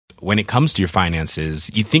when it comes to your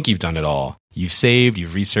finances, you think you've done it all. You've saved,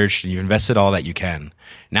 you've researched, and you've invested all that you can.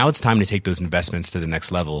 Now it's time to take those investments to the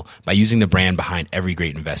next level by using the brand behind every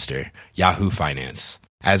great investor, Yahoo Finance.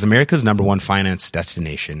 As America's #1 finance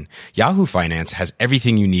destination, Yahoo Finance has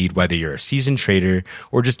everything you need, whether you're a seasoned trader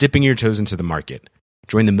or just dipping your toes into the market.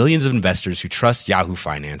 Join the millions of investors who trust Yahoo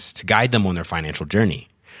Finance to guide them on their financial journey.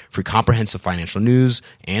 For comprehensive financial news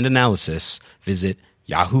and analysis, visit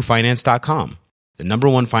yahoofinance.com, the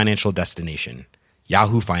 #1 financial destination,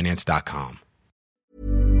 yahoofinance.com.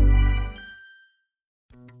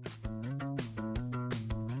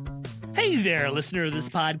 Hey there, listener of this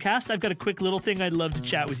podcast. I've got a quick little thing I'd love to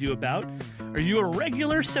chat with you about. Are you a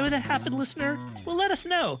regular So That Happened listener? Well, let us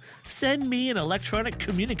know. Send me an electronic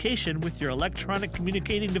communication with your electronic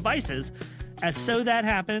communicating devices at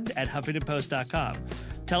sothathappened@huffingtonpost.com.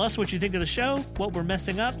 Tell us what you think of the show, what we're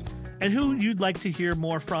messing up, and who you'd like to hear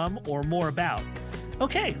more from or more about.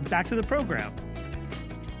 Okay, back to the program.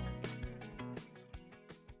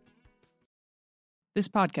 This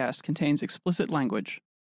podcast contains explicit language.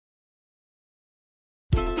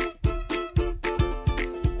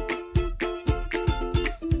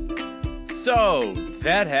 So,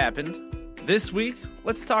 that happened. This week,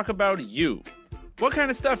 let's talk about you. What kind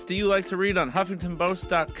of stuff do you like to read on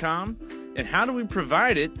HuffingtonPost.com? And how do we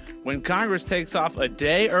provide it when Congress takes off a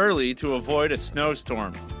day early to avoid a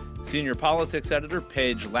snowstorm? Senior politics editor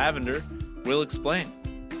Paige Lavender will explain.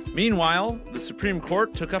 Meanwhile, the Supreme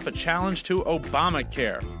Court took up a challenge to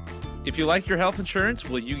Obamacare. If you like your health insurance,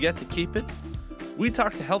 will you get to keep it? We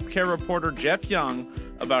talked to healthcare reporter Jeff Young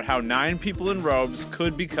about how 9 people in robes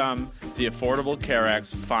could become the Affordable Care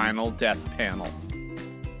Act's final death panel.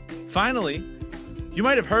 Finally, you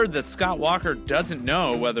might have heard that Scott Walker doesn't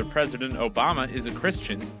know whether President Obama is a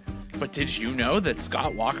Christian, but did you know that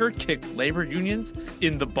Scott Walker kicked labor unions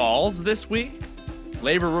in the balls this week?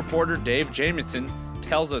 Labor reporter Dave Jamieson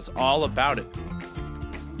tells us all about it.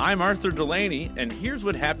 I'm Arthur Delaney, and here's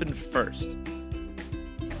what happened first.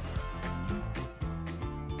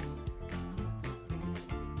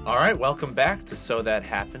 All right, welcome back to So That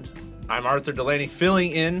Happened. I'm Arthur Delaney,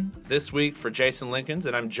 filling in this week for Jason Lincolns,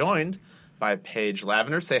 and I'm joined by Paige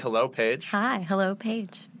Lavender. Say hello, Paige. Hi, hello,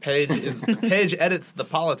 Paige. Paige edits the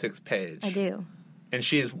politics page. I do. And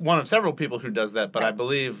she is one of several people who does that, but I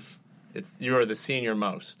believe you're the senior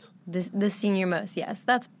most. The senior most, yes.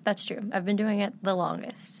 That's true. I've been doing it the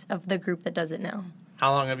longest of the group that does it now.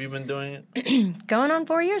 How long have you been doing it? Going on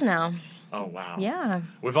 4 years now. Oh, wow. Yeah.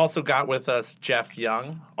 We've also got with us Jeff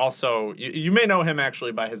Young. Also, you may know him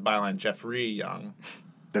actually by his byline, Jeffrey Young.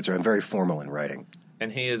 That's right. I'm very formal in writing. And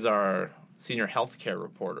he is our senior healthcare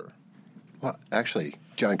reporter. Well, actually,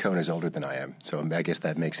 John Cohn is older than I am, so I guess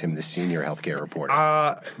that makes him the senior healthcare reporter.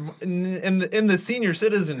 In the senior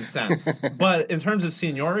citizen sense, but in terms of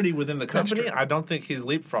seniority within the company, I don't think he's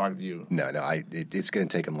leapfrogged you. No, it's going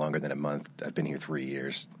to take him longer than a month. I've been here 3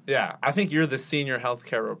 years. Yeah, I think you're the senior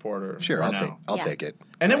healthcare reporter. Sure, I'll take it.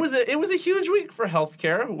 And it was a huge week for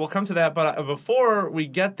healthcare. We'll come to that, but before we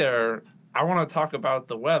get there, I want to talk about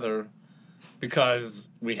the weather because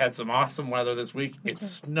we had some awesome weather this week. It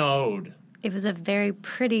snowed. It was a very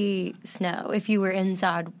pretty snow if you were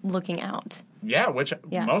inside looking out. Yeah, which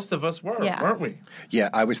most of us were, weren't we?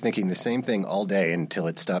 Yeah, I was thinking the same thing all day until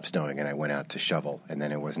it stopped snowing and I went out to shovel, and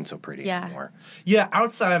then it wasn't so pretty anymore. Yeah,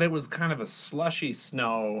 outside it was kind of a slushy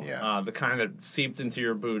snow, the kind that seeped into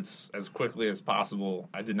your boots as quickly as possible.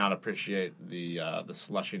 I did not appreciate the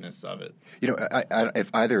slushiness of it. You know,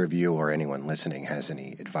 if either of you or anyone listening has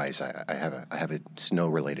any advice, I have a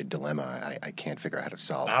snow-related dilemma I can't figure out how to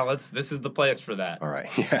solve. Well, this is the place for that. All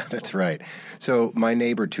right, yeah, that's right. So my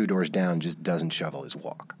neighbor 2 doors down just doesn't shovel his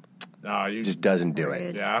walk. Just doesn't do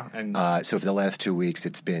it. Yeah. And so for the last 2 weeks,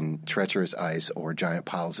 it's been treacherous ice or giant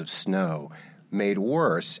piles of snow, made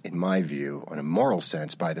worse, in my view, on a moral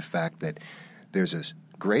sense, by the fact that there's a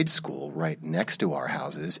grade school right next to our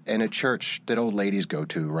houses and a church that old ladies go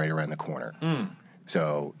to right around the corner.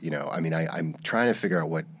 So, you know, I mean, I'm trying to figure out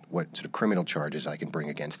what sort of criminal charges I can bring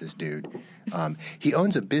against this dude. He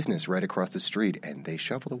owns a business right across the street, and they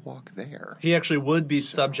shovel the walk there. He actually would be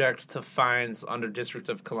subject to fines under District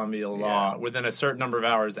of Columbia law within a certain number of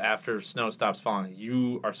hours after snow stops falling.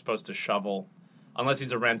 You are supposed to shovel, unless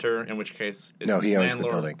he's a renter, in which case it's he owns landlord. the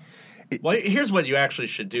building. Well, here's what you actually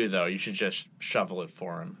should do, though. You should just shovel it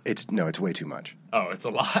for him. It's way too much. Oh, it's a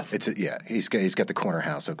lot. He's got the corner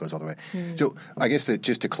house, so it goes all the way. So I guess that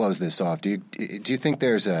just to close this off, do you think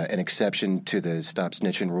there's an exception to the stop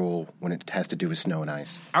snitching rule when it has to do with snow and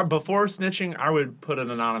ice? Before snitching, I would put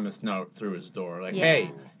an anonymous note through his door, like,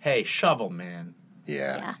 "Hey, shovel, man."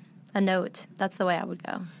 Yeah, a note. That's the way I would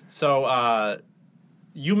go. So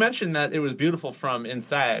you mentioned that it was beautiful from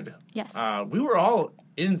inside. Yes. We were all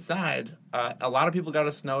inside. A lot of people got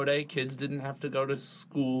a snow day. Kids didn't have to go to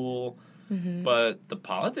school. But the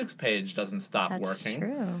politics page doesn't stop That's working.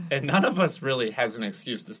 true. And none of us really has an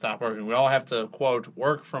excuse to stop working. We all have to, quote,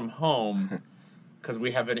 work from home because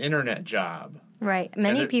we have an internet job. Right.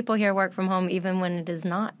 Many people here work from home even when it is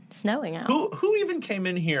not snowing out. Who even came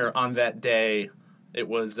in here on that day? It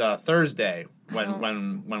was Thursday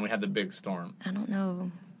when we had the big storm. I don't know.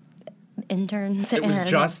 Interns. It was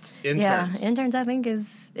just interns. Yeah, interns, I think,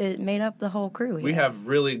 it made up the whole crew here. We have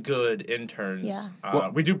really good interns. Yeah.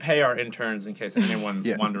 We do pay our interns in case anyone's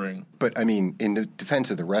wondering. But, I mean, in the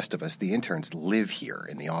defense of the rest of us, the interns live here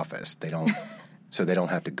in the office. They don't, so they don't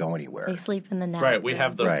have to go anywhere. They sleep in the nap. Right, we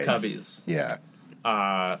have those Right. cubbies. Yeah.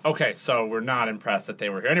 Okay, so we're not impressed that they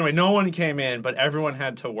were here. Anyway, no one came in, but everyone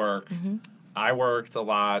had to work. I worked a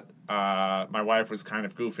lot. My wife was kind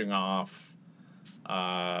of goofing off.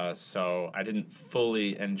 So I didn't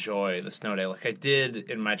fully enjoy the snow day like I did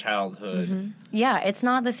in my childhood. Yeah, it's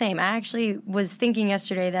not the same. I actually was thinking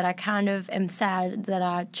yesterday that I kind of am sad that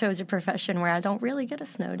I chose a profession where I don't really get a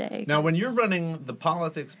snow day. Now, when you're running the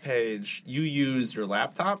politics page, you use your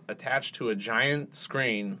laptop attached to a giant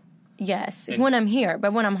screen. Yes, when I'm here,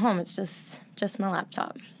 but when I'm home, it's just my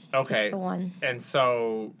laptop. Okay. Just the one. And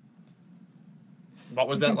so, what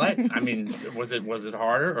was that like? I mean, was it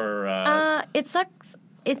harder or? It sucks.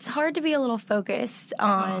 It's hard to be a little focused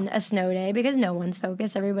on a snow day because no one's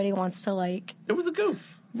focused. Everybody wants to It was a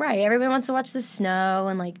goof. Right. Everybody wants to watch the snow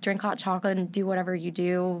and drink hot chocolate and do whatever you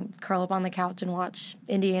do, curl up on the couch and watch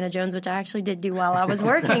Indiana Jones, which I actually did do while I was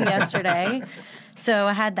working yesterday. So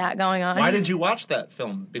I had that going on. Why did you watch that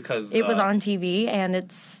film? Because it was on TV and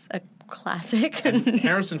it's a classic. And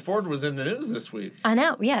Harrison Ford was in the news this week. I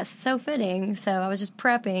know. Yes. So fitting. So I was just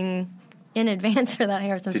prepping in advance for that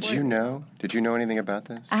Harrison Ford. Did you know? Did you know anything about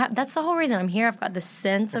this? That's the whole reason I'm here. I've got the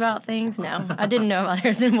sense about things. No, I didn't know about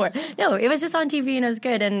Harrison Ford. No, it was just on TV and it was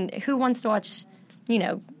good. And who wants to watch,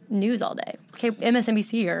 news all day?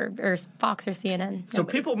 MSNBC or Fox or CNN? So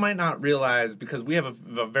Nobody. people might not realize, because we have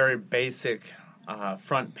a very basic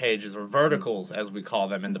front pages or verticals, as we call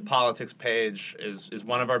them, and the politics page is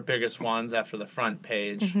one of our biggest ones after the front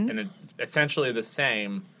page, and it's essentially the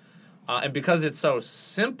same. And because it's so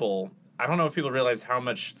simple, I don't know if people realize how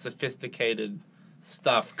much sophisticated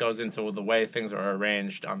stuff goes into the way things are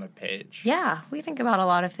arranged on the page. Yeah, we think about a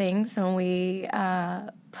lot of things when we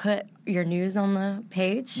put your news on the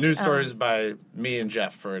page. News stories by me and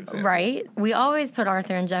Jeff, for example. Right. We always put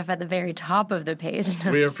Arthur and Jeff at the very top of the page.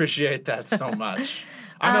 We appreciate that so much.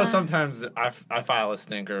 I know sometimes I file a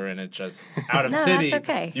stinker and it just, out of No, pity, that's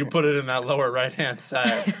okay. you put it in that lower right-hand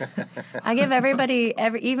side. I give everybody,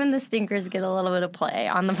 even the stinkers get a little bit of play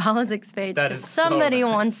on the politics page. That 'cause is so somebody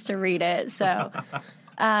nice. wants to read it. So,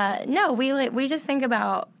 no, we just think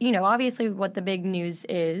about, obviously what the big news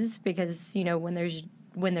is because, when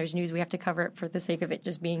there's news, we have to cover it for the sake of it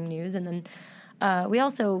just being news. And then we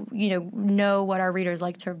also, know what our readers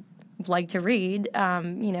like to read.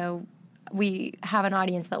 We have an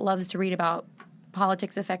audience that loves to read about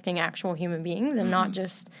politics affecting actual human beings and not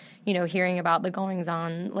just, hearing about the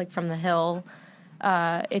goings-on, from the Hill.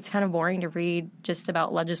 It's kind of boring to read just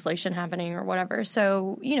about legislation happening or whatever.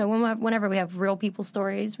 So, whenever we have real people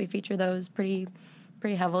stories, we feature those pretty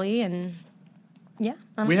heavily. And, yeah.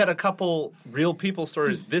 We had a couple real people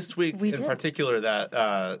stories this week We in did. particular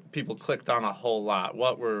that people clicked on a whole lot.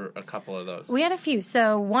 What were a couple of those? We had a few.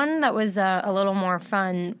 So one that was a little more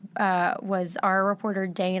fun was our reporter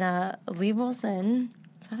Dana Liebelson.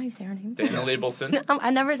 Is that how you say her name? Dana Liebelson.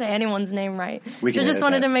 I never say anyone's name right. We can So just edit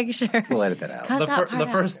wanted that. to make sure. We'll edit that out. Cut The, that part the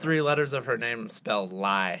out. first three letters of her name spell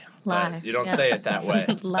lie. Lie, But you don't yeah. say it that way.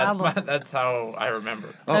 Liebelson. That's how I remember.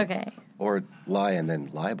 Oh, Okay. Or lie and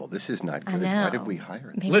then libel. This is not I good. know. Why did we hire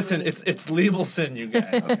them? Maybe Listen, we- it's Liebelson, you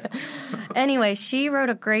guys. Anyway, she wrote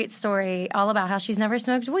a great story all about how she's never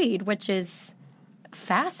smoked weed, which is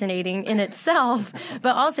fascinating in itself.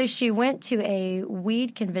 But also, she went to a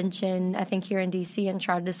weed convention, I think, here in D.C. and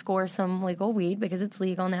tried to score some legal weed because it's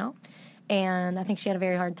legal now. And I think she had a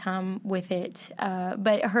very hard time with it.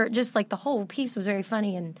 But her, just the whole piece was very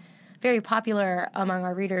funny and very popular among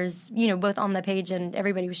our readers, both on the page and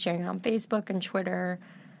everybody was sharing it on Facebook and Twitter.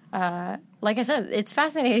 Like I said, it's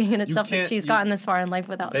fascinating in itself that can't- she's gotten this far in life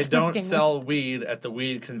without They smoking. don't sell weed at the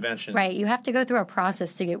weed convention. Right, you have to go through a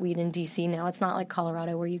process to get weed in D.C. now. It's not like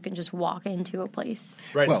Colorado where you can just walk into a place.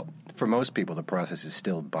 Right. Well, for most people, the process is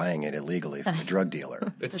still buying it illegally from a drug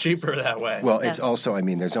dealer. it's cheaper that way. Well, it's also,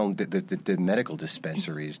 there's only the medical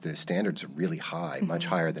dispensaries, the standards are really high, much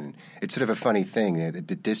higher than, it's sort of a funny thing. The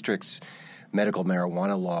district's medical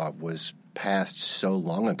marijuana law was passed so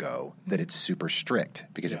long ago that it's super strict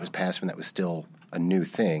because it was passed when that was still a new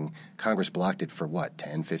thing. Congress blocked it for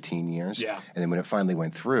 10, 15 years? Yeah. And then when it finally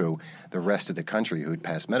went through, the rest of the country who had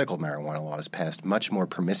passed medical marijuana laws passed much more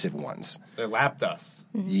permissive ones. They lapped us.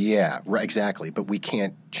 Yeah, right, exactly. But we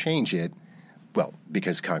can't change it, well,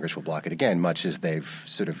 because Congress will block it again, much as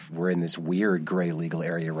we're in this weird gray legal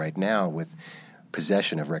area right now with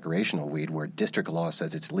possession of recreational weed where district law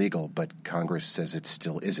says it's legal, but Congress says it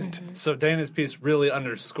still isn't. So Dana's piece really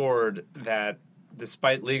underscored that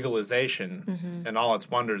despite legalization and all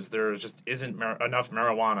its wonders, there just isn't enough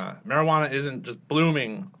marijuana. Marijuana isn't just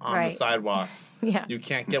blooming on the sidewalks. Yeah. You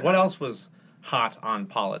can't get... What else was hot on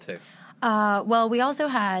politics? Well, we also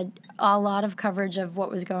had a lot of coverage of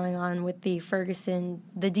what was going on with the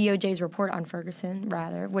DOJ's report on Ferguson,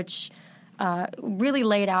 which really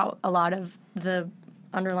laid out a lot of the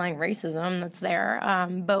underlying racism that's there.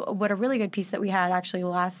 But what a really good piece that we had actually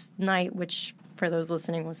last night, which for those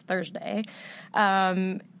listening was Thursday,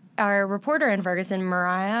 our reporter in Ferguson,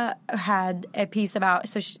 Mariah, had a piece about.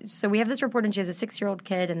 So we have this reporter, and she has a 6-year-old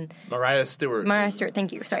kid, and Mariah Stewart.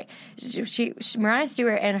 Thank you. Sorry, Mariah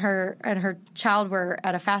Stewart and her child were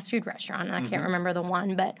at a fast food restaurant. And I can't remember the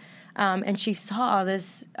one, but and she saw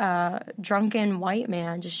this drunken white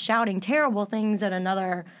man just shouting terrible things at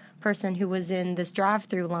another person who was in this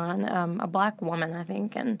drive-through line, a black woman, I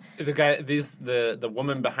think, and the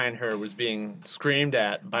woman behind her was being screamed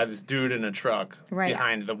at by this dude in a truck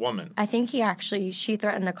behind the woman. I think she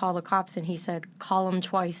threatened to call the cops, and he said, "Call them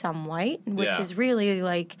twice, I'm white," which is really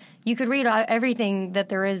like, you could read everything that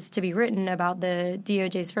there is to be written about the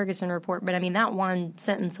DOJ's Ferguson report, but I mean, that one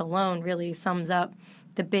sentence alone really sums up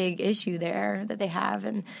the big issue there that they have.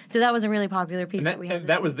 And so that was a really popular piece that we had.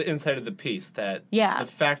 That was the insight of the piece, that the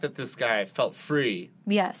fact that this guy felt free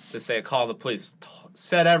to say, call the police,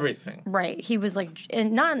 said everything. Right. He was like,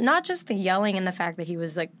 and not just the yelling and the fact that he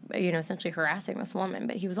was like, essentially harassing this woman,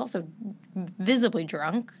 but he was also visibly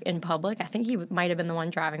drunk in public. I think he might have been the one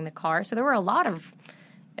driving the car. So there were a lot of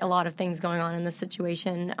things going on in this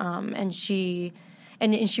situation. And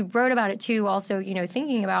she wrote about it too, also,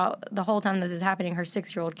 thinking about the whole time that this is happening, her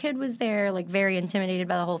 6-year-old kid was there, like very intimidated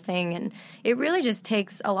by the whole thing. And it really just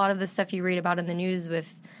takes a lot of the stuff you read about in the news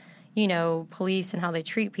with, police and how they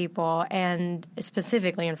treat people, and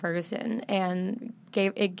specifically in Ferguson, and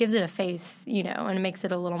it gives it a face, and makes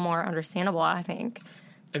it a little more understandable, I think.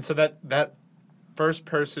 And so that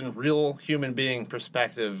first-person, real human being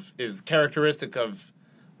perspective is characteristic of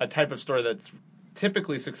a type of story that's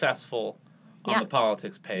typically successful on the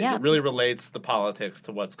politics page. It really relates the politics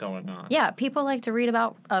to what's going on. Yeah, people like to read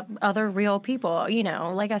about other real people.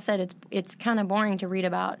 Like I said, it's kind of boring to read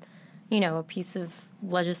about, a piece of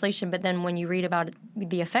legislation, but then when you read about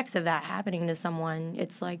the effects of that happening to someone,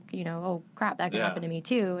 it's like, oh crap, that could happen to me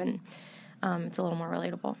too, and it's a little more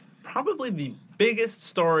relatable. Probably the biggest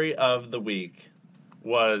story of the week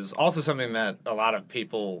was also something that a lot of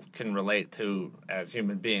people can relate to as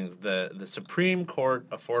human beings, the Supreme Court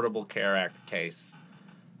Affordable Care Act case.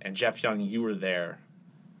 And Jeff Young, you were there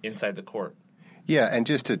inside the court. Yeah, and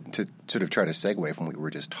just to sort of try to segue from what we were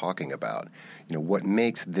just talking about, what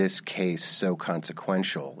makes this case so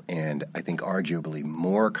consequential, and I think arguably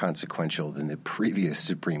more consequential than the previous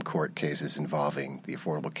Supreme Court cases involving the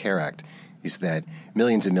Affordable Care Act, is that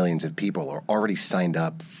millions and millions of people are already signed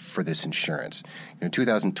up for this insurance. In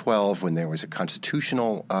 2012, when there was a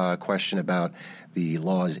constitutional question about the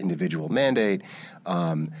law's individual mandate,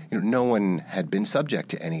 no one had been subject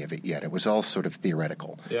to any of it yet. It was all sort of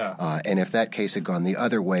theoretical. Yeah. And if that case had gone the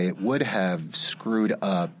other way, it would have screwed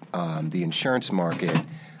up the insurance market,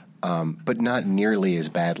 but not nearly as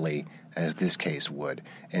badly as this case would.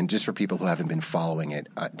 And just for people who haven't been following it,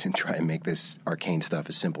 to try and make this arcane stuff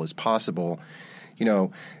as simple as possible,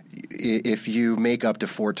 if you make up to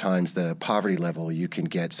 4 times the poverty level, you can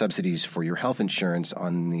get subsidies for your health insurance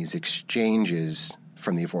on these exchanges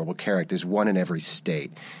from the Affordable Care Act. There's one in every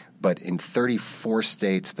state. But in 34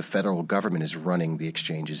 states, the federal government is running the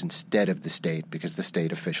exchanges instead of the state because the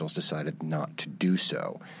state officials decided not to do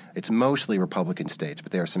so. It's mostly Republican states,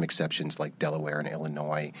 but there are some exceptions like Delaware and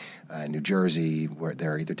Illinois, New Jersey, where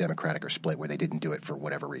they're either Democratic or split, where they didn't do it for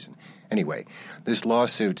whatever reason. Anyway, this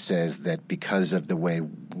lawsuit says that because of the way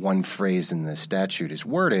one phrase in the statute is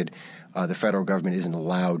worded, the federal government isn't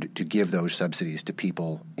allowed to give those subsidies to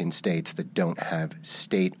people in states that don't have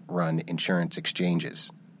state-run insurance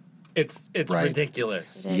exchanges. It's right.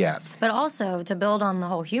 Ridiculous. Yeah. But also, to build on the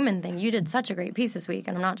whole human thing, you did such a great piece this week,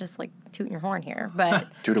 and I'm not just, tooting your horn here, but...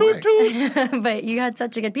 Toot away. But you had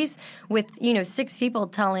such a good piece with, 6 people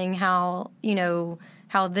telling how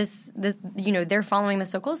how this they're following this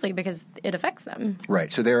so closely because it affects them.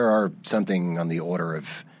 Right. So there are something on the order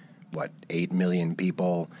of 8 million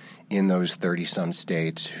people in those 30-some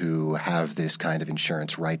states who have this kind of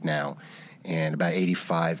insurance right now, and about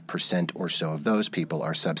 85% or so of those people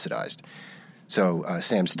are subsidized. So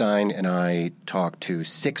Sam Stein and I talked to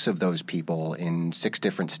 6 of those people in 6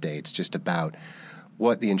 different states just about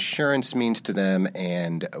what the insurance means to them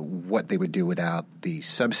and what they would do without the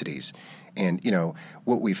subsidies. And,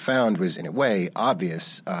 what we found was, in a way,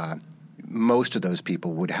 obvious. Most of those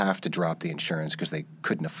people would have to drop the insurance because they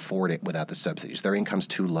couldn't afford it without the subsidies. Their income's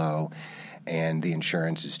too low and the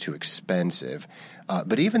insurance is too expensive.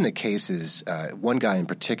 But even the cases, one guy in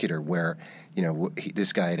particular where,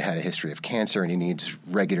 this guy had a history of cancer and he needs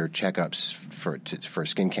regular checkups for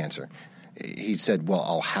skin cancer. He said, well,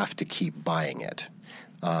 I'll have to keep buying it.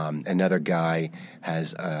 Another guy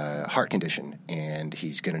has a heart condition, and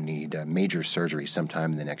he's going to need major surgery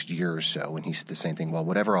sometime in the next year or so. And he said the same thing, well,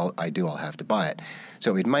 whatever I do, I'll have to buy it.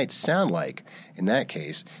 So it might sound like, in that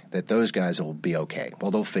case, that those guys will be okay.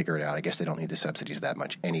 Well, they'll figure it out. I guess they don't need the subsidies that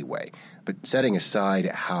much anyway. But setting aside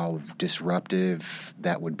how disruptive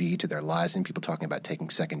that would be to their lives, and people talking about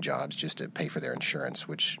taking second jobs just to pay for their insurance,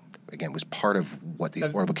 which, again, was part of what the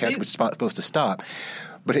Affordable Care Act was supposed to stop.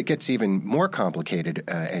 But it gets even more complicated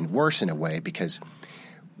and worse in a way because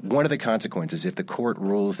one of the consequences, if the court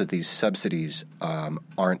rules that these subsidies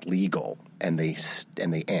aren't legal and they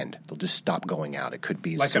end, they'll just stop going out. It could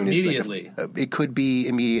be as soon immediately. It could be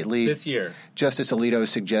immediately this year. Justice Alito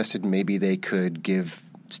suggested maybe they could give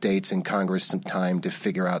states and Congress some time to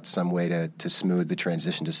figure out some way to smooth the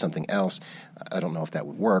transition to something else. I don't know if that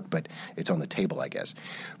would work, but it's on the table, I guess.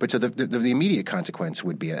 But so the immediate consequence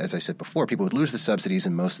would be, as I said before, people would lose the subsidies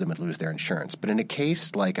and most of them would lose their insurance. But in a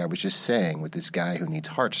case like I was just saying with this guy who needs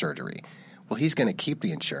heart surgery, well, he's going to keep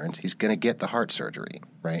the insurance. He's going to get the heart surgery,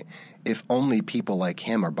 right? If only people like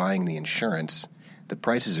him are buying the insurance, the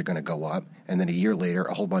prices are going to go up, and then a year later,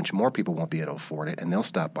 a whole bunch more people won't be able to afford it, and they'll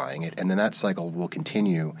stop buying it, and then that cycle will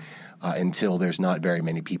continue until there's not very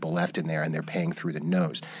many people left in there, and they're paying through the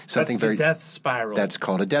nose. That's the death spiral. That's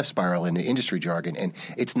called a death spiral in the industry jargon, and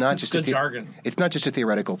it's not just good jargon. It's not just a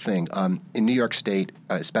theoretical thing. In New York State,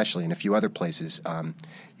 especially, and a few other places, a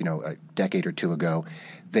decade or two ago,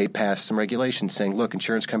 they passed some regulations saying, look,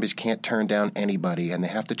 insurance companies can't turn down anybody, and they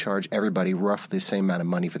have to charge everybody roughly the same amount of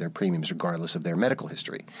money for their premiums regardless of their medical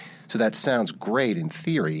history. So that sounds great in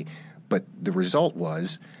theory, but the result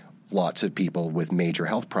was lots of people with major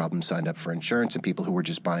health problems signed up for insurance, and people who were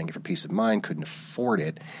just buying it for peace of mind couldn't afford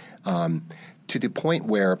it, to the point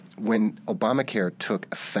where when Obamacare took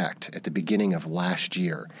effect at the beginning of last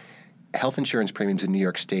year, health insurance premiums in New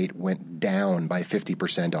York State went down by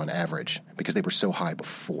 50% on average because they were so high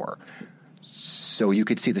before. So you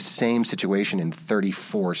could see the same situation in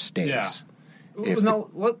 34 states. Yeah.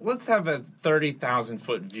 Let's have a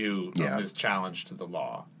 30,000-foot view of this challenge to the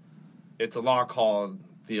law. It's a law called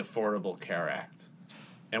the Affordable Care Act.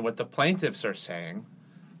 And what the plaintiffs are saying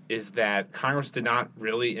is that Congress did not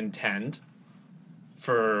really intend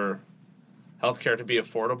for health care to be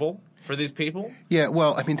affordable for these people? Yeah,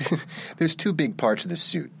 well, I mean, there's 2 big parts of the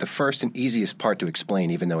suit. The first and easiest part to explain,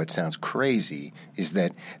 even though it sounds crazy, is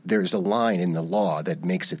that there's a line in the law that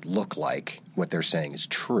makes it look like what they're saying is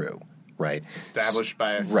true, right? Established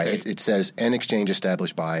by a state. Right. It says an exchange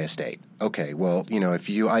established by a state. Okay, well, if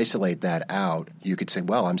you isolate that out, you could say,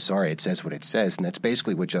 well, I'm sorry, it says what it says. And that's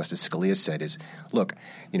basically what Justice Scalia said is, look,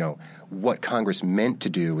 what Congress meant to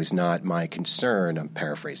do is not my concern. I'm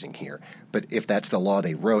paraphrasing here. But if that's the law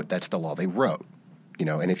they wrote, that's the law they wrote.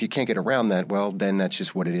 And if you can't get around that, well, then that's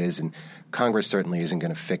just what it is. And Congress certainly isn't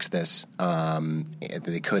going to fix this.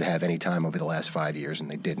 They could have any time over the last 5 years,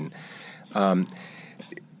 and they didn't.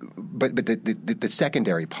 But the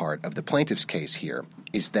secondary part of the plaintiff's case here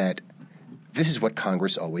is that this is what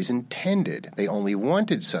Congress always intended. They only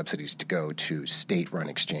wanted subsidies to go to state-run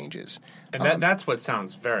exchanges. And that's what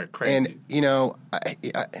sounds very crazy. And,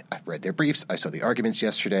 I read their briefs. I saw the arguments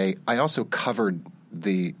yesterday. I also covered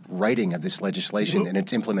the writing of this legislation and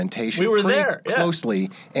its implementation pretty closely,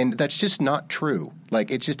 and that's just not true.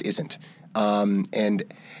 Like, it just isn't. And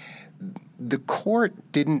the court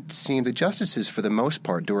didn't seem – the justices, for the most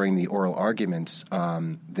part, during the oral arguments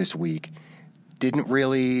this week, didn't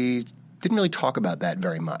really talk about that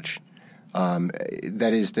very much.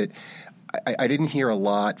 That is that I didn't hear a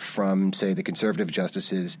lot from, say, the conservative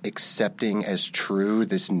justices accepting as true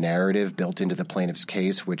this narrative built into the plaintiff's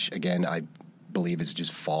case, which, again, I believe is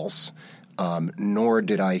just false. Nor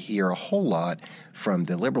did I hear a whole lot from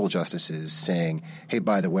the liberal justices saying, hey,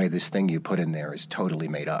 by the way, this thing you put in there is totally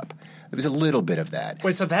made up. There was a little bit of that.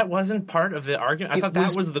 Wait, so that wasn't part of the argument? I thought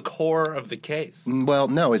that was the core of the case. Well,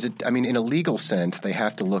 no. In a legal sense, they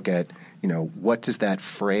have to look at, what does that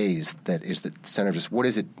phrase that is the center of this, what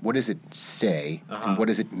does it say, and what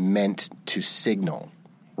is it meant to signal,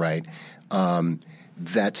 right?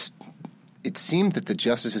 It seemed that the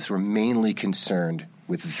justices were mainly concerned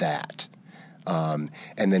with that. And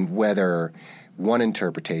then whether one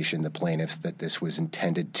interpretation, the plaintiffs, that this was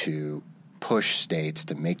intended to push states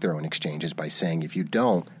to make their own exchanges by saying, if you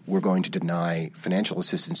don't, we're going to deny financial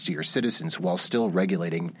assistance to your citizens while still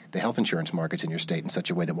regulating the health insurance markets in your state in such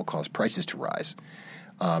a way that will cause prices to rise.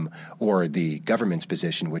 Or the government's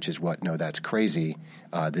position, which is that's crazy.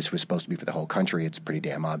 This was supposed to be for the whole country. It's pretty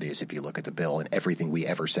damn obvious if you look at the bill and everything we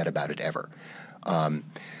ever said about it ever. So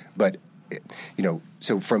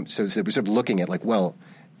we're sort of looking at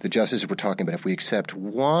the justices were talking about if we accept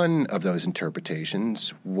one of those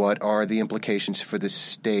interpretations, what are the implications for the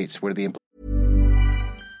states? What are the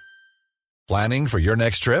Planning for your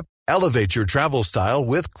next trip? Elevate your travel style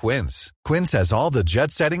with Quince. Quince has all the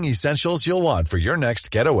jet-setting essentials you'll want for your next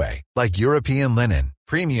getaway, like European linen,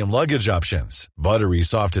 premium luggage options, buttery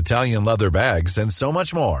soft Italian leather bags, and so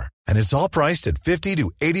much more. And it's all priced at 50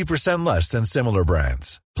 to 80% less than similar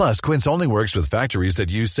brands. Plus, Quince only works with factories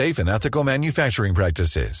that use safe and ethical manufacturing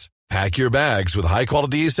practices. Pack your bags with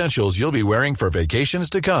high-quality essentials you'll be wearing for vacations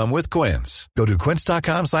to come with Quince. Go to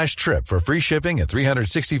quince.com/trip for free shipping and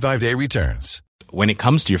 365-day returns. When it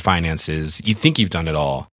comes to your finances, you think you've done it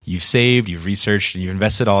all. You've saved, you've researched, and you've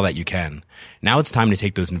invested all that you can. Now it's time to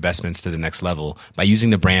take those investments to the next level by using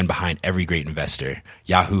the brand behind every great investor,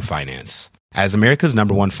 Yahoo Finance. As America's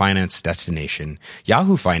 #1 finance destination,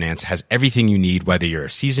 Yahoo Finance has everything you need, whether you're a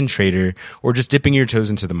seasoned trader or just dipping your toes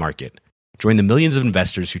into the market. Join the millions of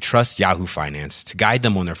investors who trust Yahoo Finance to guide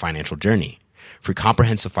them on their financial journey. For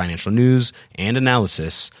comprehensive financial news and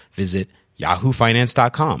analysis, visit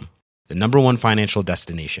yahoofinance.com. The #1 financial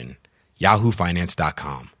destination,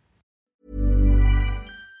 yahoofinance.com.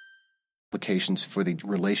 Implications for the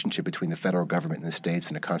relationship between the federal government and the states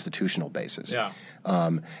on a constitutional basis. Yeah.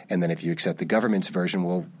 And then if you accept the government's version,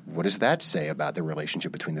 well, what does that say about the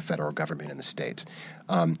relationship between the federal government and the states?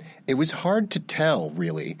 It was hard to tell,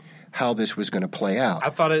 really, how this was going to play out. I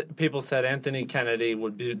thought people said Anthony Kennedy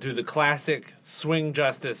would do the classic swing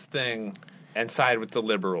justice thing and side with the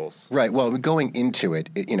liberals. Right. Well, going into it,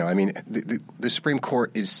 the Supreme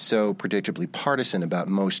Court is so predictably partisan about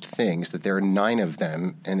most things that there are 9 of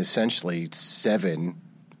them, and essentially 7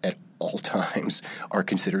 at all times are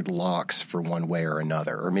considered locks for one way or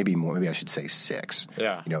another, or maybe more. Maybe I should say 6.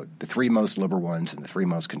 Yeah. The 3 most liberal ones and the 3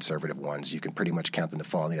 most conservative ones, you can pretty much count them to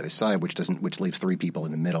fall on the other side, which leaves 3 people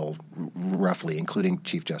in the middle, roughly, including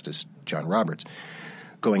Chief Justice John Roberts.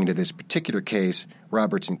 Going into this particular case,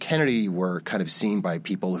 Roberts and Kennedy were kind of seen by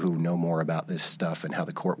people who know more about this stuff and how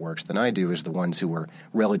the court works than I do as the ones who were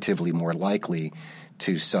relatively more likely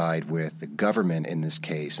to side with the government in this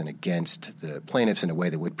case and against the plaintiffs in a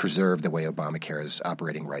way that would preserve the way Obamacare is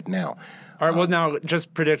operating right now. All right, well, now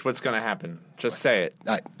just predict what's going to happen. Just say it.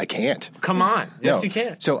 I can't. Come on. Yes, No. you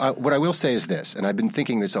can. So what I will say is this, and I've been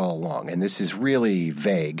thinking this all along, and this is really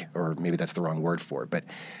vague, or maybe that's the wrong word for it, but,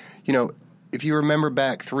 if you remember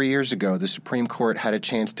back 3 years ago, the Supreme Court had a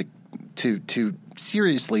chance to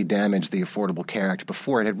seriously damage the Affordable Care Act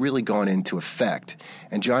before it had really gone into effect.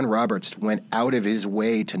 And John Roberts went out of his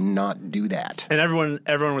way to not do that. And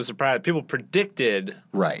everyone was surprised. People predicted.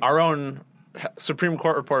 Right. Our own Supreme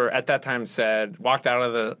Court reporter at that time walked out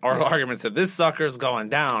of the oral argument, said, this sucker's going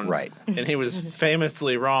down. Right. And he was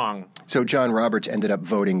famously wrong. So John Roberts ended up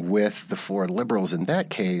voting with the 4 liberals in that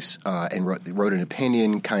case and wrote an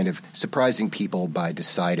opinion kind of surprising people by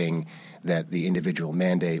deciding that the individual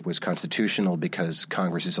mandate was constitutional because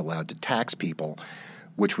Congress is allowed to tax people,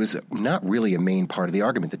 which was not really a main part of the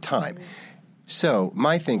argument at the time. So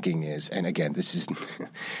my thinking is, and again, this is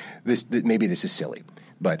maybe this is silly,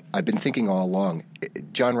 but I've been thinking all along,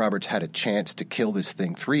 John Roberts had a chance to kill this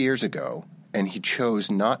thing 3 years ago, and he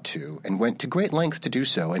chose not to and went to great lengths to do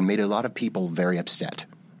so and made a lot of people very upset,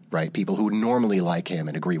 right? People who normally like him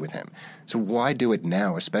and agree with him. So why do it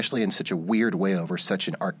now, especially in such a weird way over such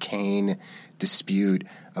an arcane dispute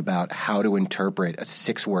about how to interpret a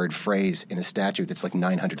 6-word phrase in a statute that's like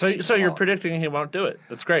 900 pages So you're long? predicting he won't do it.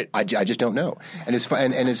 That's great. I just don't know. And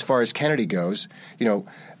as far as Kennedy goes,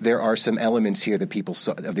 there are some elements here that people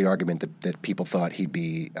saw, of the argument that people thought he'd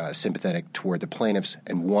be sympathetic toward the plaintiffs,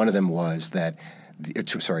 and one of them was that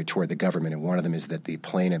toward the government, and one of them is that the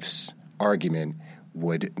plaintiffs' argument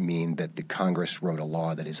would mean that the Congress wrote a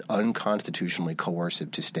law that is unconstitutionally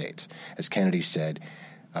coercive to states. As Kennedy said,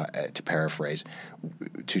 to paraphrase,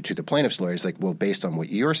 to the plaintiff's lawyers, like, well, based on what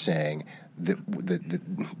you're saying, the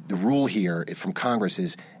rule here from Congress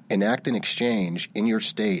is enact an exchange in your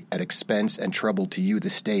state at expense and trouble to you, the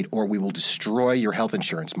state, or we will destroy your health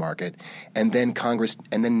insurance market. And then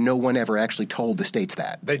no one ever actually told the states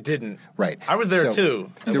that. They didn't. Right. I was there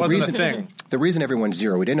too. It wasn't a thing. The reason everyone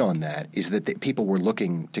zeroed in on that is that people were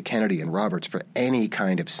looking to Kennedy and Roberts for any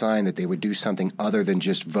kind of sign that they would do something other than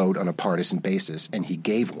just vote on a partisan basis, and he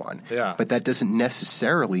gave one. Yeah. But that doesn't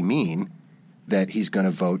necessarily mean that he's going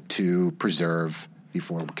to vote to preserve the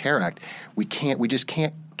Affordable Care Act. We just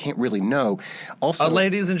can't really know. Also,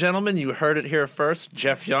 ladies and gentlemen, you heard it here first.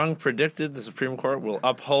 Jeff Young predicted the Supreme Court will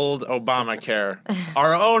uphold Obamacare.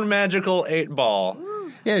 Our own magical 8-ball.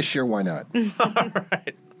 Yeah, sure, why not? All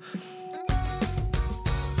right.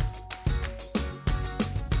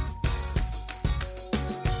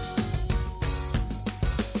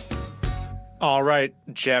 All right,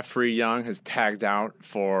 Jeffrey Young has tagged out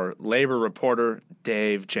for labor reporter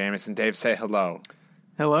Dave Jamieson. Dave, say hello.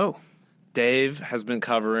 Hello. Dave has been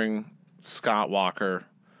covering Scott Walker,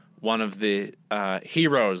 one of the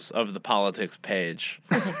heroes of the politics page,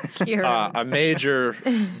 a major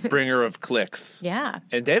bringer of clicks. Yeah.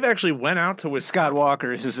 And Dave actually went out to Wisconsin. Scott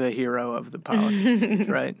Walker is the hero of the politics,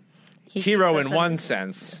 right? Hero in one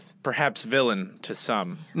sense, perhaps villain to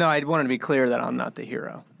some. No, I wanted to be clear that I'm not the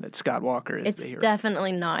hero, that Scott Walker is the hero. It's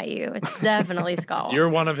definitely not you. It's definitely Scott Walker. You're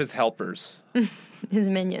one of his helpers. His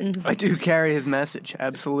minions. I do carry his message,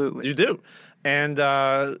 absolutely. You do. And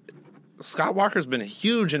Scott Walker's been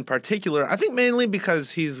huge in particular, I think mainly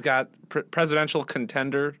because he's got presidential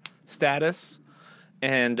contender status.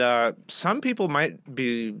 And some people might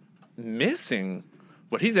be missing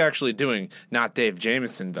what he's actually doing. Not Dave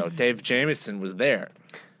Jamieson, though. Dave Jamieson was there.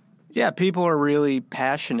 Yeah, people are really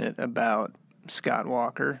passionate about Scott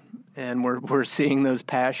Walker, and we're seeing those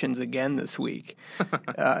passions again this week.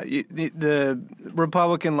 The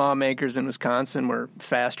Republican lawmakers in Wisconsin were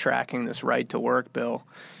fast-tracking this right-to-work bill,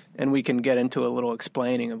 and we can get into a little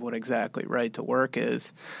explaining of what exactly right-to-work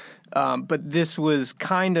is. But this was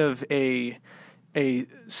kind of a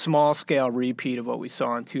small-scale repeat of what we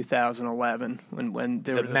saw in 2011 when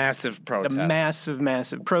there was massive protest. The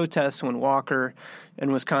massive protests when Walker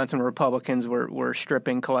and Wisconsin Republicans were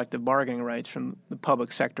stripping collective bargaining rights from the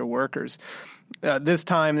public sector workers. This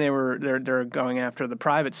time they're going after the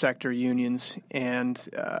private sector unions, and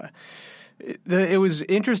it was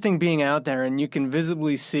interesting being out there, and you can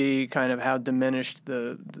visibly see kind of how diminished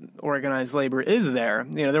the organized labor is there.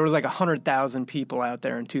 You know, there was like 100,000 people out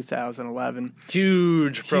there in 2011.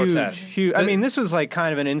 Huge protest. Huge. I mean, this was like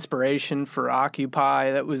kind of an inspiration for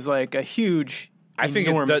Occupy. That was like a huge, I think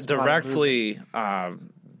it directly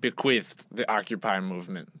movement. Bequeathed the Occupy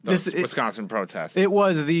movement, those Wisconsin protests. It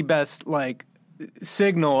was the best, like,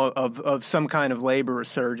 signal of some kind of labor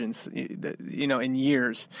resurgence, you know, in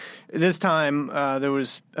years. This time there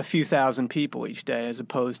was a few thousand people each day as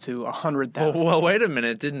opposed to 100,000. Well, wait a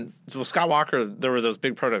minute. Scott Walker, there were those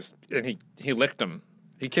big protests, and he licked them.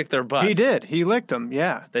 He kicked their butt. He did. He licked them,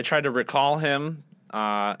 yeah. They tried to recall him,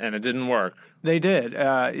 and it didn't work. They did.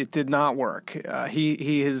 It did not work.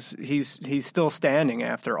 He's still standing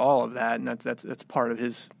after all of that, and that's part of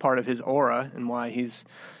his aura and why he's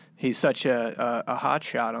such a hot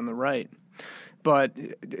shot on the right. But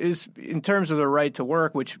in terms of the right to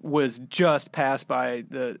work, which was just passed by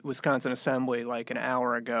the Wisconsin Assembly like an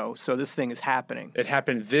hour ago, so this thing is happening. It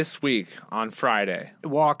happened this week on Friday.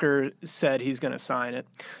 Walker said he's going to sign it.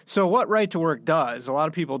 So what right to work does, a lot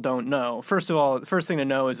of people don't know. First of all, the first thing to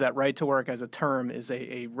know is that right to work as a term is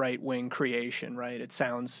a right-wing creation, right? It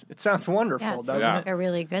sounds wonderful, doesn't it? Like a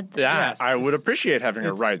really good thing. Yeah, Yes, I would appreciate having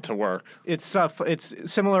a right to work. It's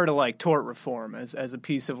similar to like tort reform as a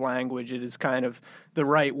piece of language. It is kind of the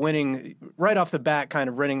right winning right off the bat, kind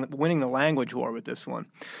of winning the language war with this one.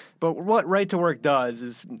 But what right to work does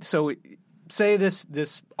is, so say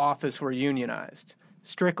this office were unionized.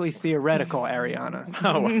 Strictly theoretical, Ariana.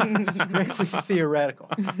 Oh, wow. Strictly theoretical.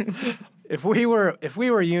 If we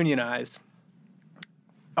were unionized,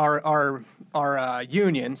 our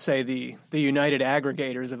union, say the United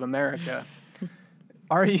Aggregators of America,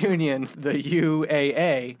 our union, the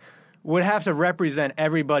UAA, would have to represent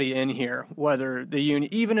everybody in here, whether the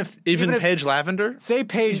union, even if Paige Lavender? Say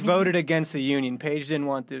Paige voted against the union. Paige didn't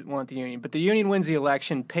want the union, but the union wins the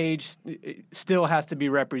election. Paige still has to be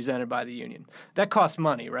represented by the union. That costs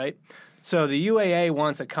money, right? So the UAA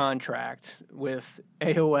wants a contract with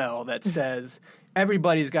AOL that says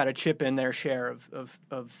everybody's got to chip in their share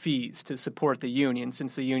of fees to support the union,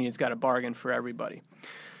 since the union's got a bargain for everybody.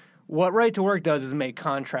 What Right to Work does is make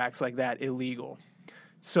contracts like that illegal.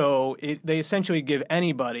 So they essentially give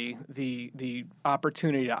anybody the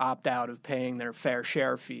opportunity to opt out of paying their fair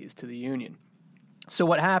share fees to the union. So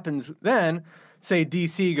what happens then, say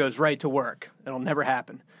DC goes right to work. It'll never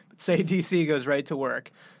happen. But say DC goes right to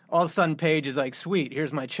work. All of a sudden, Page is like, sweet,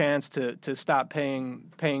 here's my chance to stop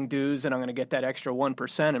paying dues, and I'm going to get that extra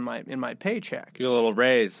 1% in my paycheck. Get a little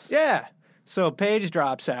raise. Yeah. So Page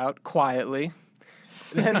drops out quietly.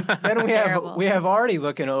 Then we have Artie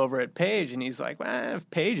looking over at Page, and he's like, well,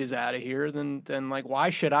 if Page is out of here, then like, why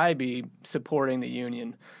should I be supporting the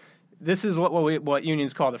union? This is what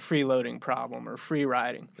unions call the freeloading problem, or free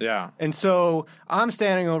riding. Yeah. And so I'm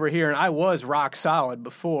standing over here, and I was rock solid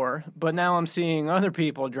before, but now I'm seeing other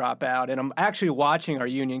people drop out, and I'm actually watching our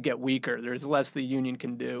union get weaker. There's less the union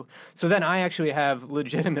can do. So then I actually have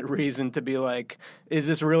legitimate reason to be like, is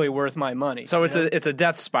this really worth my money? So it's a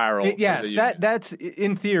death spiral. Yes, for the union. that's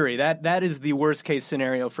in theory. That is the worst case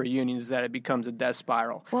scenario for unions, that it becomes a death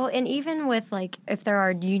spiral. Well, and even with, like, if there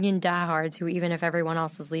are union diehards who, even if everyone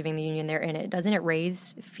else is leaving the union, they're in it, doesn't it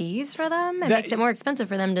raise fees for them? It makes it more expensive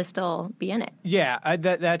for them to still be in it. Yeah,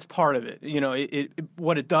 that's part of it. You know,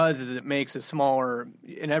 what it does is it makes a smaller,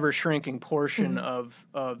 an ever shrinking portion of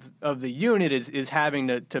the unit is having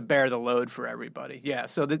to bear the load for everybody. Yeah,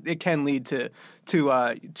 so it can lead to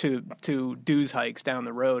dues hikes down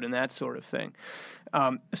the road and that sort of thing.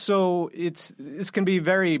 So this can be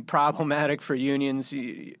very problematic for unions.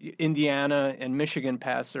 Indiana and Michigan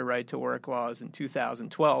passed their right to work laws in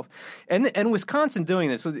 2012, and Wisconsin doing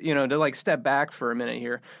this. So, you know, to like step back for a minute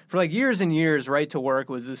here, for like years and years, right to work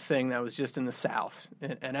was this thing that was just in the South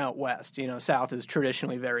and out west. You know, South is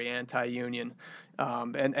traditionally very anti-union.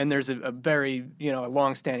 And there's a very, you know, a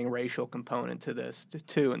longstanding racial component to this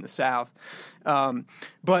too in the South.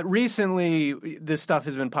 But recently, this stuff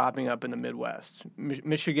has been popping up in the Midwest.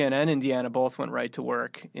 Michigan and Indiana both went right to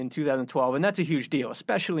work in 2012, and that's a huge deal,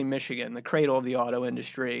 especially Michigan, the cradle of the auto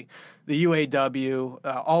industry. The UAW,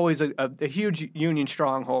 always a huge union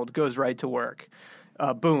stronghold, goes right to work.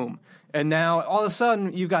 Boom. And now, all of a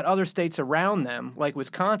sudden, you've got other states around them, like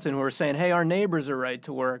Wisconsin, who are saying, hey, our neighbors are right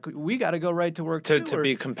to work. We got to go right to work, too. To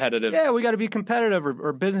be competitive. Yeah, we got to be competitive,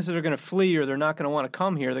 or businesses are going to flee, or they're not going to want to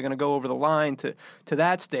come here. They're going to go over the line to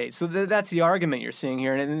that state. So that's the argument you're seeing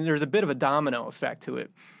here. And there's a bit of a domino effect to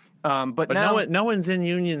it. But now no one's in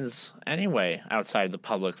unions anyway outside the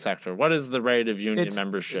public sector. What is the rate of union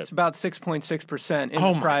membership? It's about 6.6% in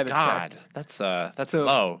the private sector. That's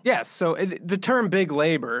low. Yes, so the term big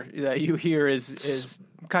labor that you hear is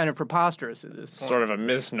kind of preposterous at this point. Sort of a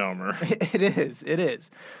misnomer. It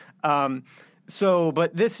is.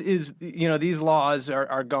 But this is, you know, these laws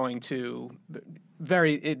are going to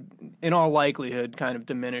in all likelihood, kind of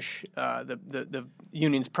diminish the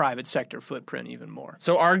union's private sector footprint even more.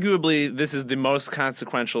 So arguably, this is the most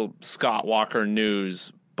consequential Scott Walker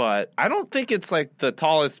news, but I don't think it's like the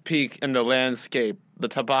tallest peak in the landscape, the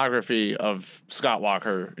topography of Scott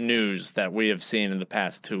Walker news that we have seen in the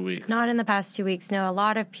past 2 weeks. Not in the past 2 weeks, no. A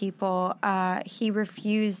lot of people, he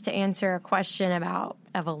refused to answer a question about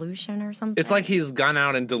evolution or something. It's like he's gone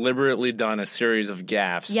out and deliberately done a series of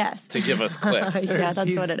gaffes to give us clicks. Yeah,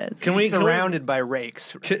 that's what it is. He's surrounded by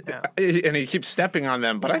rakes. And he keeps stepping on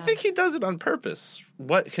them, but I think he does it on purpose.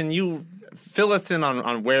 What can you fill us in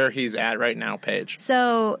on where he's at right now, Paige?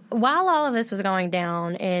 So while all of this was going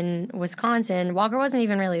down in Wisconsin, Walker wasn't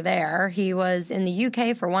even really there. He was in the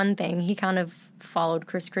UK for one thing. He kind of followed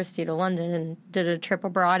Chris Christie to London and did a trip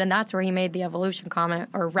abroad, and that's where he made the evolution comment,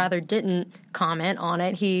 or rather didn't comment on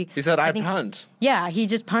it. He said, I punt. Yeah, he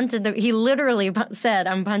just punted. He literally said,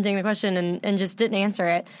 I'm punting the question, and just didn't answer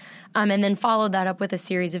it. And then followed that up with a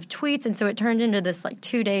series of tweets, and so it turned into this like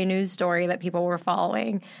 2-day news story that people were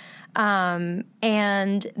following. And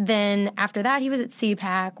then after that, he was at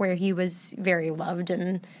CPAC, where he was very loved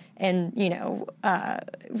and you know,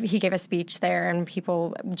 he gave a speech there, and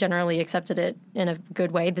people generally accepted it in a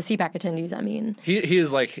good way. The CPAC attendees, I mean. He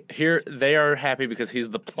is like, here, they are happy because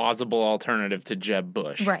he's the plausible alternative to Jeb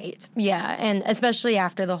Bush. Right, yeah, and especially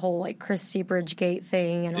after the whole, like, Christie Bridgegate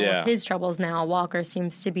thing and all of his troubles now, Walker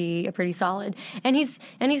seems to be a pretty solid. And he's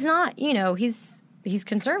not, you know, he's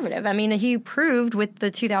conservative. I mean, he proved with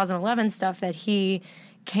the 2011 stuff that he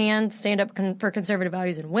can stand up for conservative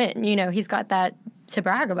values and win. You know, he's got that to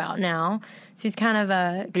brag about now. So he's kind of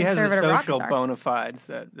a conservative rock star. He has the social bona fides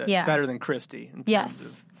that better than Christie. In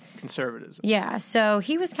terms of conservatism. Yeah, so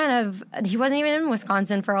he wasn't even in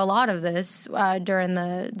Wisconsin for a lot of this during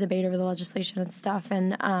the debate over the legislation and stuff.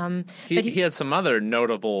 And he had some other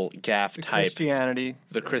notable gaffe type. Christianity.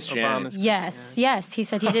 The Christianity. Yes, he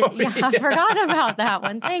said he did. I forgot about that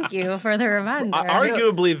one. Thank you for the reminder.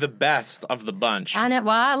 Arguably the best of the bunch.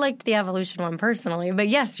 I liked the evolution one personally, but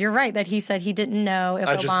yes, you're right that he said he didn't know if Obama.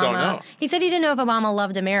 I just don't know. He said he didn't know if Obama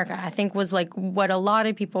loved America. I think was like what a lot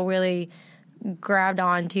of people really grabbed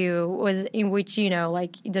onto was in which,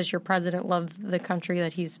 like, does your president love the country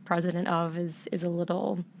that he's president of is a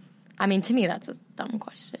little, I mean, to me, that's a dumb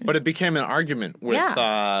question. But it became an argument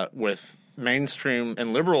with mainstream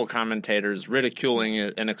and liberal commentators ridiculing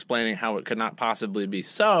it and explaining how it could not possibly be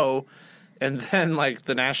so. And then, like,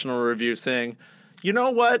 the National Review saying, you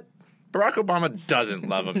know what? Barack Obama doesn't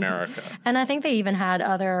love America. And I think they even had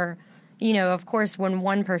other, of course, when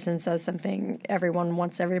one person says something, everyone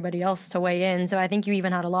wants everybody else to weigh in. So I think you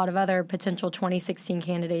even had a lot of other potential 2016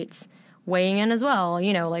 candidates weighing in as well.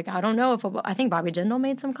 I don't know I think Bobby Jindal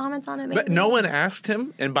made some comments on it. Maybe. But no one asked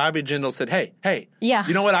him, and Bobby Jindal said, hey, yeah.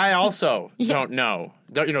 You know what? I also don't know.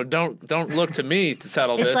 Don't look to me to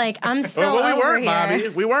settle this. It's like, I'm still we over weren't, here. Bobby.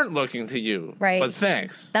 We weren't looking to you. Right. But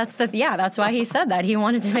thanks. That's why he said that. He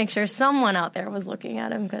wanted to make sure someone out there was looking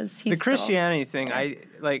at him because he's the Christianity thing.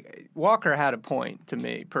 Walker had a point to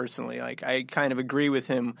me personally. Like, I kind of agree with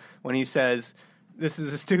him when he says, this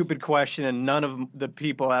is a stupid question, and none of the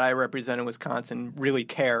people that I represent in Wisconsin really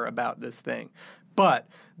care about this thing. But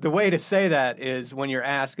the way to say that is when you're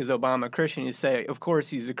asked, is Obama a Christian, you say, of course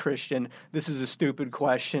he's a Christian. This is a stupid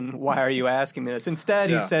question. Why are you asking me this?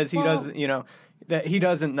 Instead, he says he doesn't, that he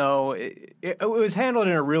doesn't know. It was handled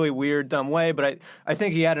in a really weird, dumb way, but I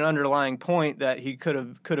think he had an underlying point that he could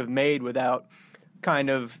have made without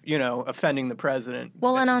kind of, offending the president.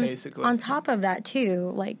 Well, and basically. on top of that,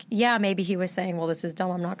 too, maybe he was saying, well, this is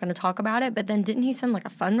dumb, I'm not going to talk about it. But then didn't he send, a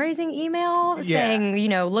fundraising email saying,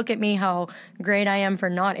 look at me, how great I am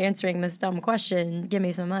for not answering this dumb question. Give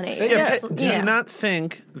me some money. Do you not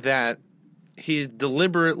think that he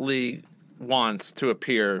deliberately wants to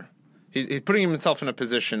appear, he's putting himself in a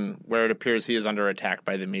position where it appears he is under attack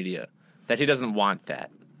by the media, that he doesn't want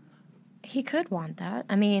that? He could want that.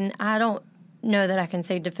 I mean, I don't know that I can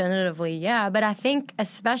say definitively, but I think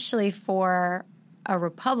especially for a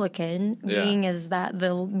Republican, being as that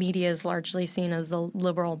the media is largely seen as a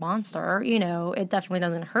liberal monster, it definitely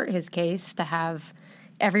doesn't hurt his case to have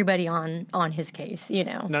everybody on his case,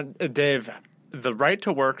 Now, Dave, the right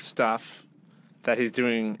to work stuff that he's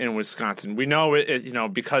doing in Wisconsin, we know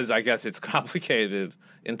it because I guess it's complicated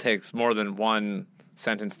and takes more than one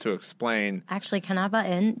sentence to explain. Actually, can I butt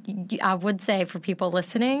in? I would say for people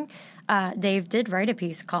listening, Dave did write a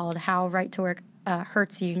piece called How Right to Work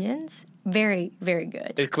Hurts Unions. Very, very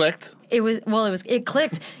good. It clicked? It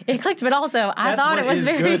clicked, but also I thought it was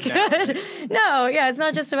very good. No, it's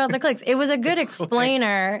not just about the clicks. It was a good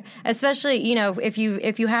explainer, especially, if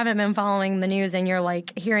you haven't been following the news and you're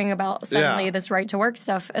hearing about suddenly this right to work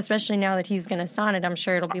stuff, especially now that he's going to sign it, I'm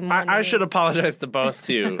sure it'll be more. I should apologize to both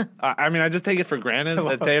to you. I just take it for granted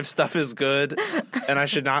that Dave's stuff is good, and I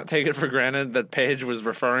should not take it for granted that Paige was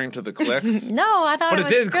referring to the clicks. No, I thought but it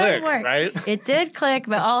was did good click, work. Right? It did click,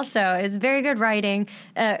 but also it's very good writing,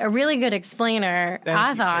 a really good explainer.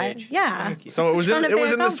 I thought, So it was in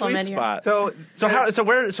the sweet spot.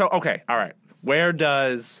 Okay, all right. Where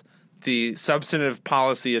does the substantive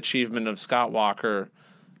policy achievement of Scott Walker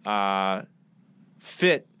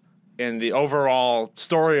fit in the overall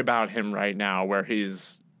story about him right now, where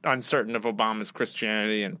he's uncertain of Obama's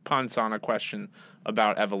Christianity and punts on a question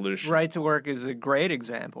about evolution? Right to work is a great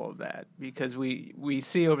example of that, because we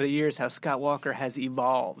see over the years how Scott Walker has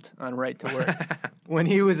evolved on right to work. When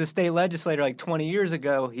he was a state legislator 20 years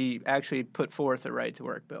ago, he actually put forth a right to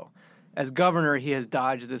work bill. As governor, he has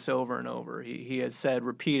dodged this over and over. He has said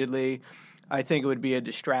repeatedly, I think it would be a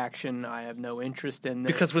distraction. I have no interest in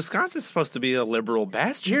this. Because Wisconsin's supposed to be a liberal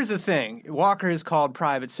bastion. Here's the thing. Walker has called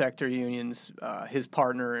private sector unions his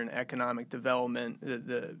partner in economic development.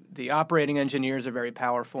 The operating engineers are very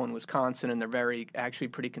powerful in Wisconsin, and they're actually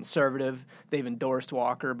pretty conservative. They've endorsed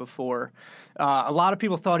Walker before. A lot of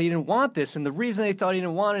people thought he didn't want this, and the reason they thought he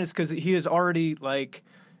didn't want it is because he is already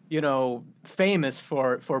famous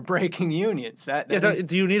for breaking unions.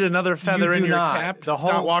 Do you need another feather in your cap,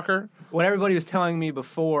 Scott Walker? What everybody was telling me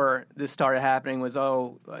before this started happening was,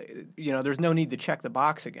 there's no need to check the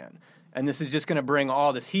box again. And this is just going to bring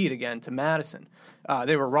all this heat again to Madison.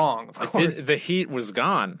 They were wrong, of course. The heat was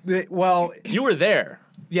gone. You were there.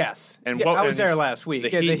 Yes. And yeah, what- I was and there last week. the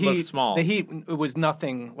Heat looked small. The Heat was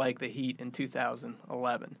nothing like the Heat in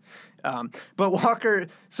 2011. But Walker,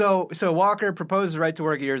 so Walker proposed right to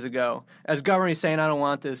work years ago. As governor, he's saying, I don't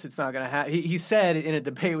want this. It's not going to happen. He said in a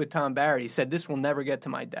debate with Tom Barrett, he said, this will never get to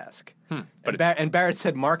my desk. And Barrett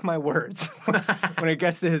said, mark my words. When it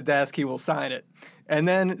gets to his desk, he will sign it. And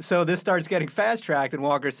then, so this starts getting fast-tracked, and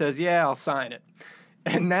Walker says, yeah, I'll sign it.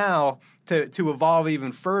 And now, to evolve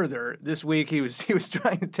even further, this week he was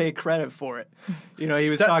trying to take credit for it. He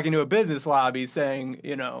was talking to a business lobby saying,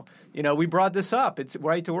 we brought this up. It's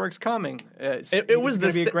right to work's coming. It was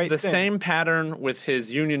gonna be a great the thing. same pattern with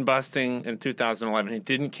his union busting in 2011. He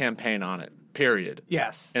didn't campaign on it, period.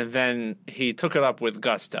 Yes. And then he took it up with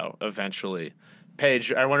gusto eventually.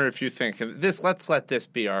 Paige, I wonder if you think this. Let's let this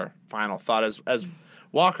be our final thought as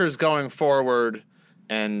Walker's going forward.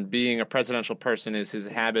 And being a presidential person is his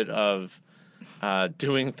habit of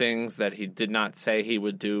doing things that he did not say he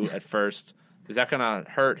would do at first. Is that going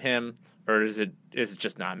to hurt him, or does it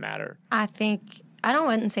just not matter? I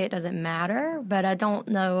wouldn't say it doesn't matter, but I don't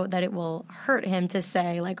know that it will hurt him to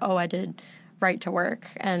say, like, oh, I did right to work.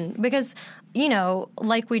 And because,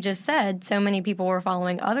 like we just said, so many people were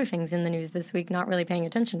following other things in the news this week, not really paying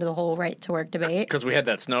attention to the whole right to work debate. Because we had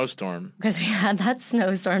that snowstorm.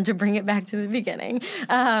 To bring it back to the beginning.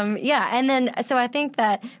 And then, so I think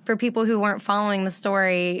that for people who weren't following the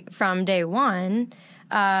story from day one,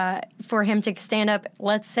 for him to stand up,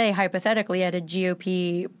 let's say hypothetically at a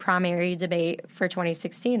GOP primary debate for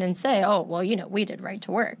 2016 and say, oh, well, we did right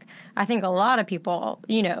to work. I think a lot of people,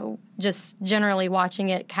 just generally watching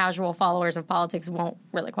it, casual followers of politics won't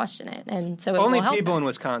really question it. And so it only will help people him. in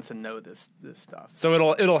Wisconsin know this stuff. So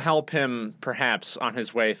it'll help him perhaps on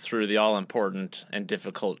his way through the all-important and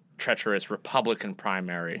difficult, treacherous Republican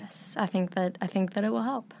primary. Yes, I think that it will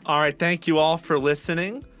help. All right, thank you all for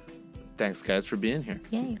listening. Thanks, guys, for being here.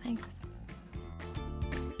 Yay, thanks.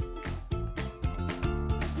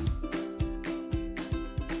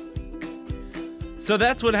 So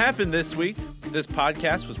that's what happened this week. This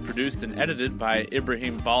podcast was produced and edited by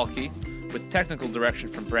Ibrahim Balki, with technical direction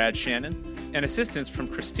from Brad Shannon and assistance from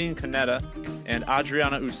Christine Canetta and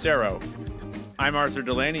Adriana Ucero. I'm Arthur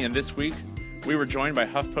Delaney, and this week we were joined by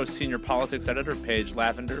HuffPost senior politics editor Paige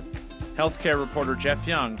Lavender, healthcare reporter Jeff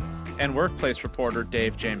Young, and workplace reporter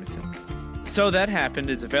Dave Jameson. So That Happened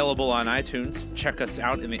is available on iTunes. Check us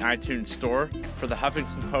out in the iTunes store for the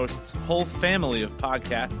Huffington Post's whole family of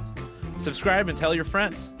podcasts. Subscribe and tell your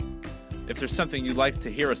friends. If there's something you'd like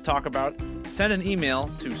to hear us talk about, send an email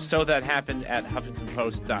to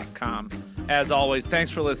sothathappened@huffingtonpost.com. As always,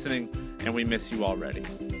 thanks for listening, and we miss you already.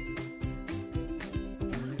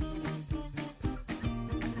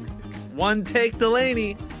 One take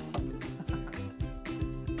Delaney.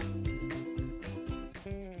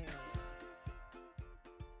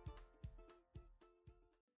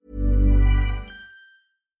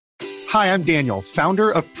 Hi, I'm Daniel,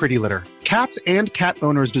 founder of Pretty Litter. Cats and cat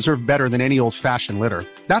owners deserve better than any old-fashioned litter.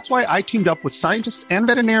 That's why I teamed up with scientists and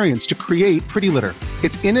veterinarians to create Pretty Litter.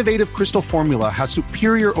 Its innovative crystal formula has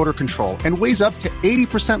superior odor control and weighs up to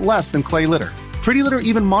 80% less than clay litter. Pretty Litter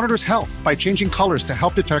even monitors health by changing colors to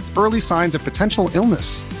help detect early signs of potential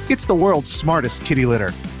illness. It's the world's smartest kitty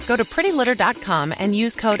litter. Go to prettylitter.com and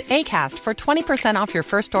use code ACAST for 20% off your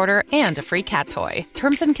first order and a free cat toy.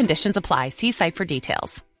 Terms and conditions apply. See site for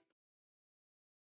details.